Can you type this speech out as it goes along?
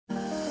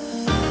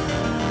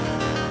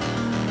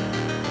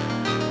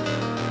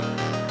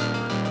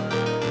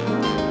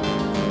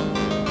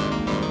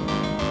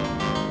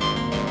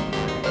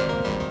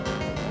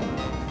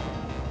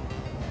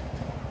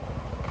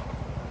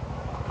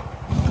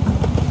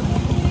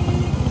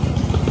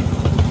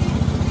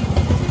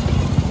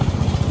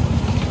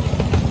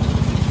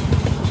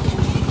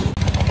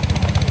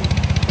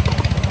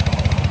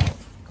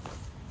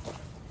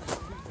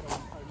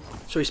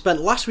we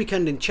spent last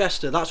weekend in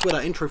Chester, that's where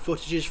that intro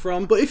footage is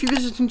from. But if you're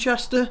visiting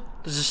Chester,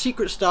 there's a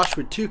secret stash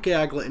with 2k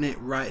aglet in it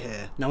right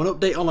here. Now an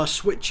update on our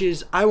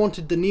switches, I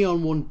wanted the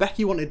neon one,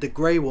 Becky wanted the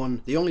grey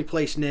one. The only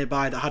place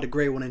nearby that had a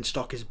grey one in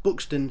stock is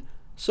Buxton,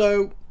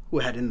 so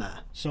we're heading there.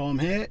 So I'm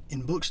here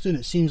in Buxton.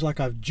 It seems like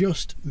I've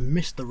just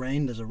missed the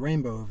rain. There's a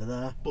rainbow over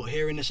there. But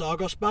here in this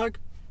Argos bag,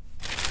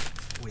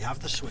 we have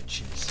the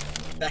switches.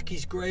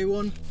 Becky's grey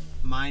one,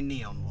 my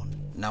neon one.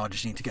 Now I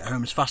just need to get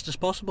home as fast as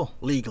possible.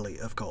 Legally,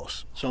 of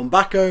course. So I'm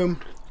back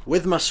home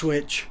with my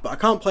Switch, but I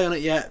can't play on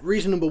it yet.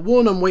 Reason number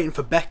one, I'm waiting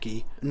for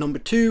Becky. And number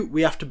two,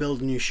 we have to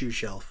build a new shoe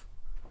shelf.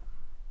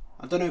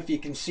 I don't know if you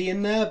can see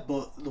in there,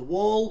 but the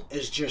wall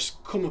has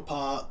just come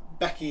apart.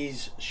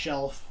 Becky's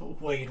shelf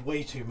weighed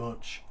way too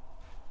much.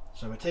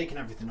 So we're taking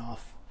everything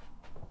off,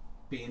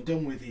 being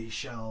done with these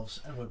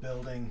shelves, and we're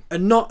building a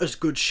not as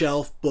good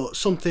shelf, but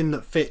something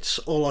that fits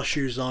all our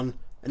shoes on.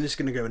 And it's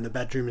going to go in the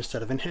bedroom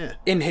instead of in here.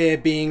 In here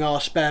being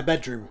our spare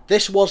bedroom.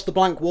 This was the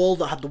blank wall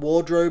that had the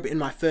wardrobe in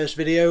my first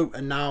video,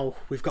 and now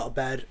we've got a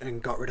bed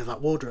and got rid of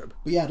that wardrobe.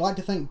 But yeah, I'd like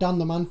to thank Dan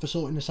the man for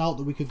sorting this out,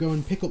 that we could go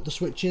and pick up the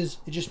switches.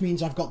 It just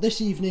means I've got this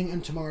evening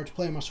and tomorrow to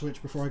play my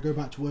Switch before I go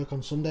back to work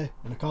on Sunday.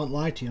 And I can't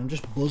lie to you, I'm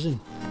just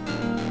buzzing.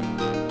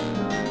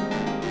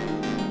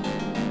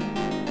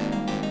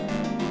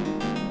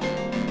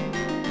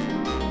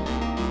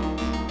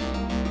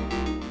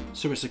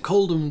 So it's a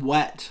cold and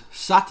wet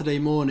Saturday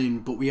morning,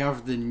 but we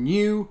have the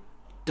new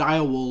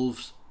Dire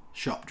Wolves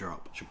shop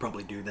drop. Should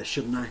probably do this,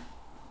 shouldn't I?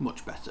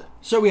 Much better.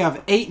 So we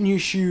have 8 new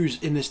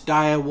shoes in this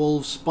Dire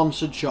Wolves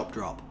sponsored shop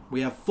drop. We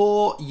have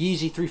 4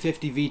 Yeezy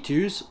 350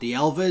 V2s, the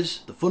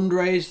Elvers, the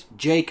Fundrays,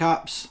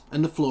 J-Caps,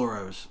 and the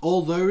Floros.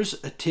 All those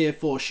are tier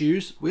 4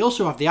 shoes. We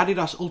also have the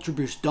Adidas Ultra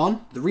Boost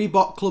Don, the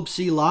Reebok Club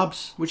C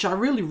Labs, which I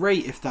really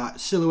rate if that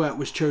silhouette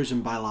was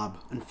chosen by Lab.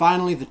 And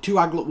finally the 2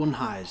 Aglet 1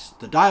 highs,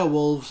 the Dire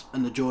Wolves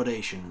and the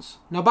Jordations.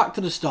 Now back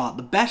to the start,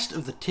 the best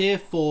of the tier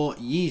 4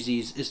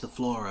 Yeezys is the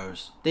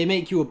Floros. They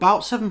make you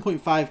about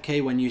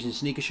 7.5k when using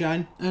Sneaker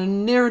Shine,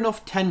 and near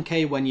enough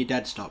 10k when you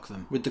dead stock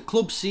them. With the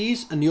Club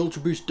Cs and the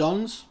Ultra Boost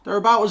Dons, they're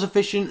about as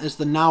efficient as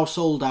the now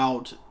sold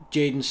out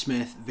Jaden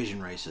Smith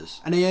Vision Racers,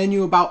 and they earn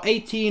you about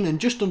 18 and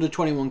just under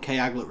 21k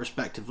aglet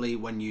respectively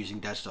when using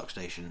dead stock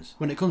stations.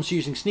 When it comes to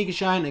using Sneaker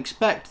Shine,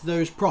 expect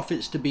those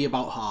profits to be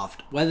about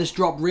halved. Where this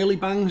drop really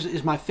bangs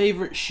is my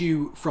favourite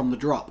shoe from the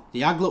drop,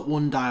 the Aglet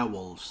 1 Dire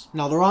Wolves.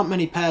 Now there aren't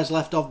many pairs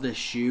left of this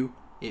shoe.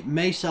 It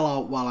may sell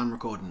out while I'm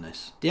recording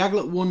this. The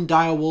Aglet 1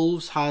 Dire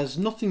Wolves has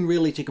nothing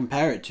really to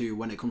compare it to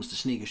when it comes to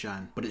Sneaker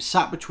Shine, but it's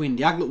sat between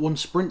the Aglet 1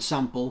 Sprint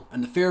Sample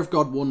and the Fear of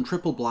God 1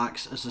 Triple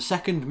Blacks as the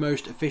second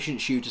most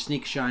efficient shoe to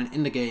Sneaker Shine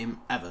in the game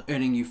ever,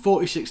 earning you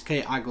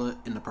 46k aglet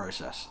in the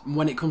process. And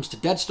when it comes to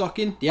dead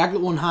stocking, the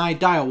Aglet 1 High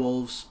Dire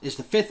Wolves is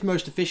the 5th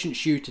most efficient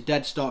shoe to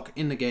dead stock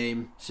in the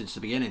game since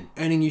the beginning,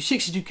 earning you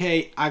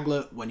 62k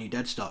aglet when you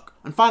dead stock.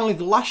 And finally,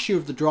 the last shoe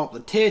of the drop,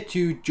 the tier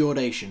 2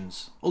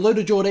 Jordations. Although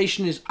the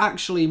Jordation is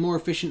actually more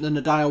efficient than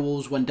the Dire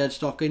Wolves when dead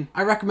stocking,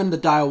 I recommend the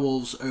Dire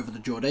Wolves over the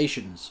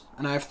Jordations,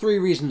 and I have 3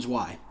 reasons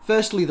why.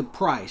 Firstly, the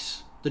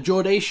price. The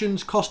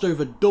Jordations cost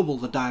over double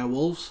the Dire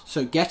Wolves,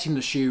 so getting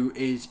the shoe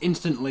is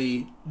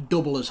instantly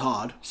double as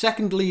hard.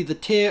 Secondly, the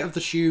tier of the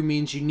shoe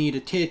means you need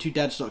a tier 2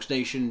 dead stock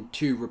station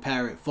to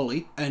repair it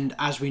fully, and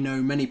as we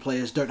know, many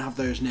players don't have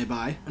those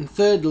nearby. And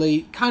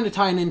thirdly, kind of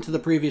tying into the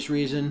previous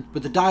reason,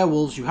 with the Dire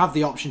Wolves you have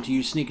the option to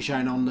use Sneaker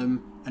Shine on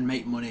them and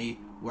make money,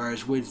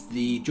 whereas with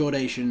the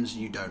Jordations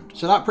you don't.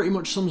 So that pretty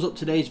much sums up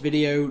today's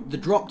video. The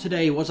drop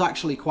today was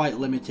actually quite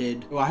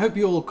limited. Well, I hope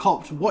you all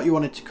copped what you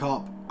wanted to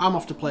cop. I'm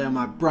off to play on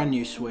my brand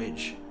new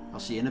Switch. I'll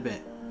see you in a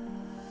bit.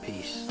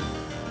 Peace.